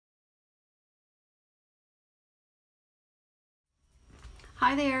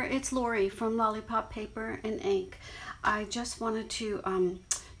Hi there, it's Lori from Lollipop Paper and Ink. I just wanted to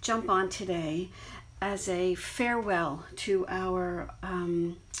jump on today as a farewell to our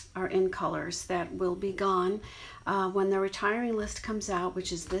ink colors that will be gone when the retiring list comes out,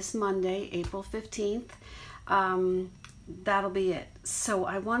 which is this Monday, April 15th. That'll be it. So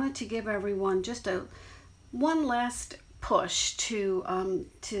I wanted to give everyone just one last push to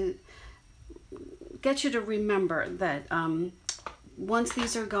get you to remember that once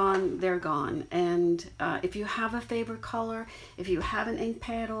these are gone, they're gone. And if you have a favorite color, if you have an ink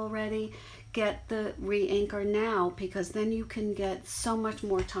pad already, get the re-inker now, because then you can get so much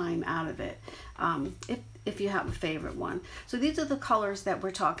more time out of it if you have a favorite one. So these are the colors that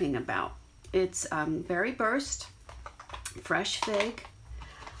we're talking about. It's Berry Burst, Fresh Fig,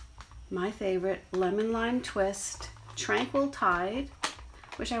 my favorite, Lemon Lime Twist, Tranquil Tide,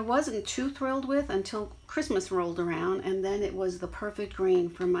 which I wasn't too thrilled with until Christmas rolled around, and then it was the perfect green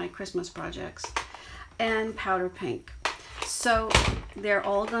for my Christmas projects, and Powder Pink. So they're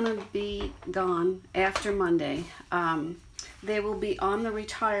all gonna be gone after Monday. They will be on the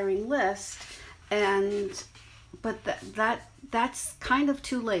retiring list, but that's kind of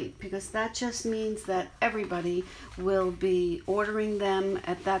too late, because that just means that everybody will be ordering them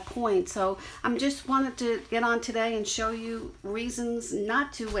at that point. So I'm just wanted to get on today and show you reasons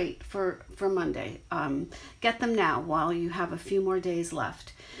not to wait for Monday. Get them now while you have a few more days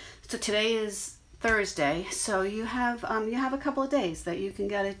left. So today is Thursday, so you have a couple of days that you can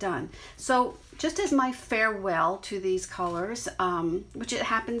get it done. So just as my farewell to these colors, which it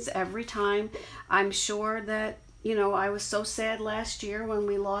happens every time, I'm sure that I was so sad last year when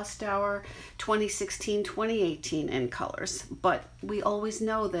we lost our 2016-2018 in colors, but we always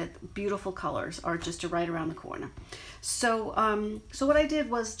know that beautiful colors are just right around the corner. So, so what I did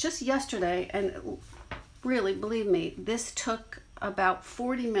was just yesterday, and really, believe me, this took about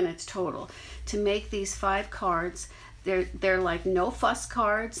 40 minutes total to make these 5 cards. They're like no fuss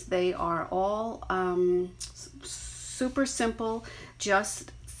cards. They are all super simple,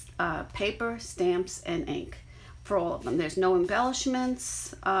 just paper, stamps, and ink. For all of them. There's no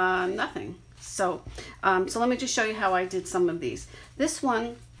embellishments, nothing. So let me just show you how I did some of these. This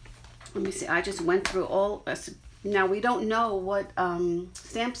one, let me see, I just went through all. Now we don't know what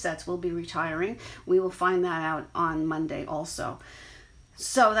stamp sets will be retiring. We will find that out on Monday also.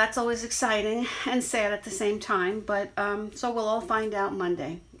 So that's always exciting and sad at the same time, but so we'll all find out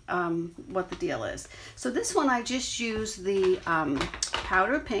Monday what the deal is. So this one I just used the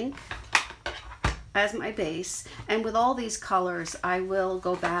Powder Pink as my base, and with all these colors I will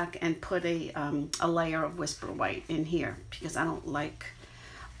go back and put a layer of Whisper White in here, because I don't like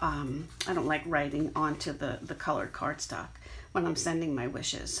writing onto the colored cardstock when I'm sending my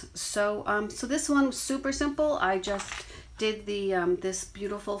wishes. So so this one was super simple. I just did the this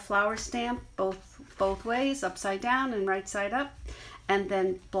beautiful flower stamp both ways, upside down and right side up, and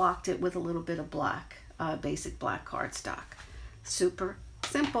then blocked it with a little bit of black, basic black cardstock. Super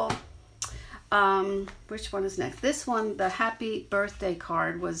simple. Which one is next? This one, the happy birthday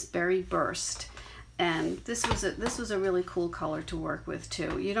card, was Berry Burst, and this was a really cool color to work with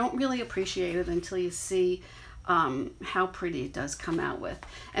too. You don't really appreciate it until you see how pretty it does come out with.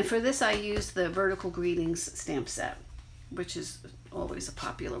 And for this I used the Vertical Greetings stamp set, which is always a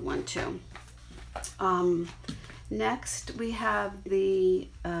popular one too. Next we have the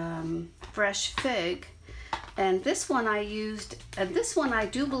Fresh Fig. And this one I used, and this one I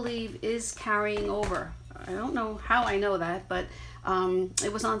do believe is carrying over. I don't know how I know that, but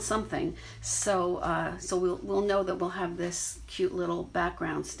it was on something. So so we'll know that we'll have this cute little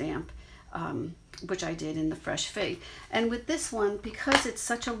background stamp, which I did in the Fresh Fig. And with this one, because it's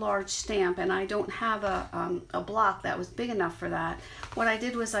such a large stamp and I don't have a block that was big enough for that, what I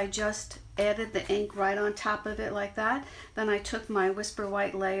did was I just added the ink right on top of it like that. Then I took my Whisper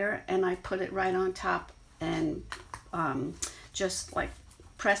White layer and I put it right on top, and just like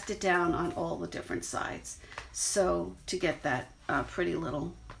pressed it down on all the different sides, so to get that pretty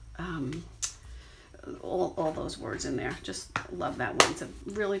little all those words in there. Just love that one. It's a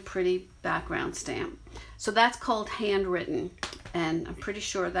really pretty background stamp. So that's called Handwritten, and I'm pretty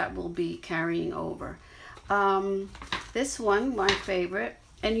sure that will be carrying over. This one, my favorite,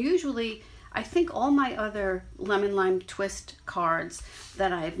 and usually I think all my other Lemon Lime Twist cards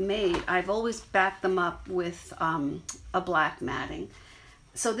that I've made, I've always backed them up with a black matting.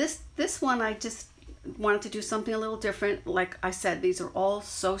 So this one I just wanted to do something a little different. Like I said, these are all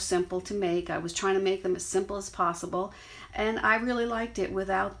so simple to make. I was trying to make them as simple as possible, and I really liked it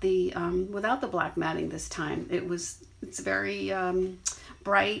without the black matting this time. It's very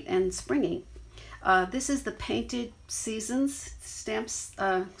bright and springy. This is the Painted Seasons stamps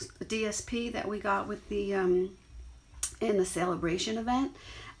DSP that we got with the in the celebration event,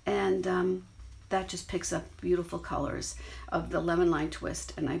 and that just picks up beautiful colors of the lemon lime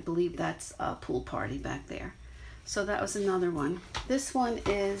twist, and I believe that's a pool party back there. So that was another one. This one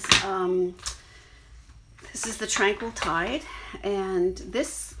is this is the Tranquil Tide, and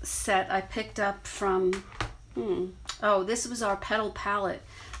this set I picked up from oh, this was our Petal Palette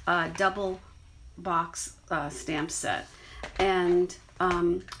double box stamp set, and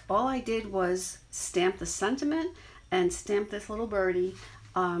all I did was stamp the sentiment and stamp this little birdie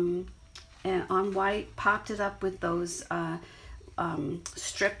and on white, popped it up with those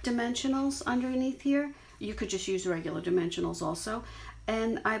strip dimensionals underneath here. You could just use regular dimensionals also.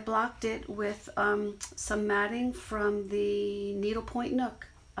 And I blocked it with some matting from the Needlepoint Nook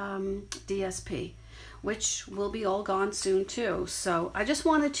DSP, which will be all gone soon too. So I just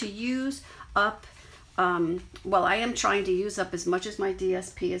wanted to use up, well, I am trying to use up as much of my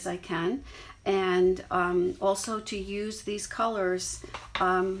DSP as I can, and also to use these colors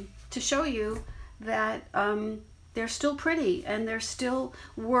to show you that they're still pretty and they're still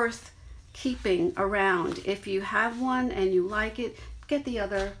worth keeping around. If you have one and you like it, get the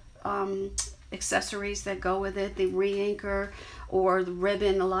other accessories that go with it, the re-anchor or the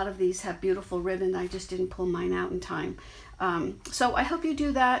ribbon. A lot of these have beautiful ribbon. I just didn't pull mine out in time. So I hope you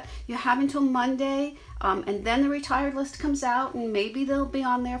do that. You have until Monday, and then the retired list comes out, and maybe they'll be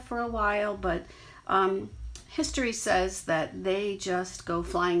on there for a while, but history says that they just go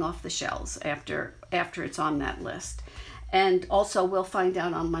flying off the shelves after it's on that list. And also we'll find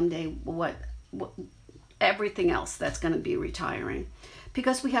out on Monday what everything else that's going to be retiring,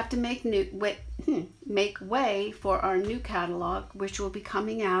 because we have to make way for our new catalog, which will be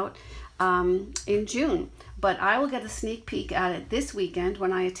coming out in June. But I will get a sneak peek at it this weekend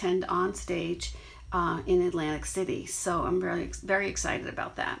when I attend On Stage in Atlantic City. So I'm very excited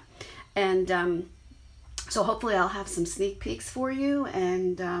about that. And so hopefully I'll have some sneak peeks for you,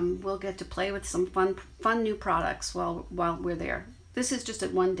 and we'll get to play with some fun new products while we're there. This is just a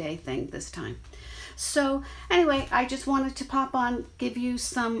one-day thing this time. So anyway, I just wanted to pop on, give you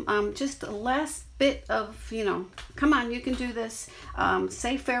some, just a last bit of, come on, you can do this.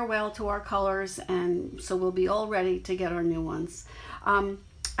 Say farewell to our colors, and so we'll be all ready to get our new ones.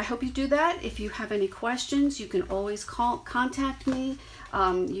 I hope you do that. If you have any questions, you can always contact me.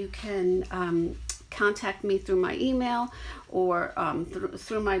 You can contact me through my email or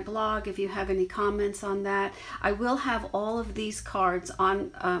through my blog if you have any comments on that. I will have all of these cards on,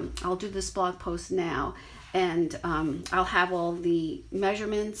 I'll do this blog post now, and I'll have all the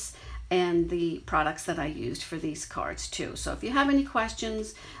measurements and the products that I used for these cards too. So if you have any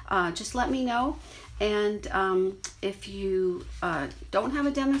questions, just let me know. And if you don't have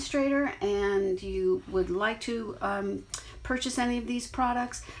a demonstrator and you would like to purchase any of these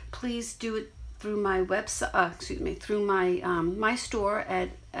products, please do it through my website, through my my store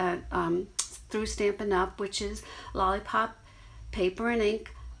through Stampin' Up, which is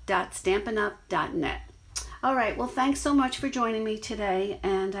lollipoppaperandink.stampinup.net. All right, well, thanks so much for joining me today,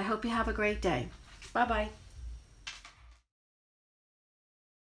 and I hope you have a great day. Bye-bye.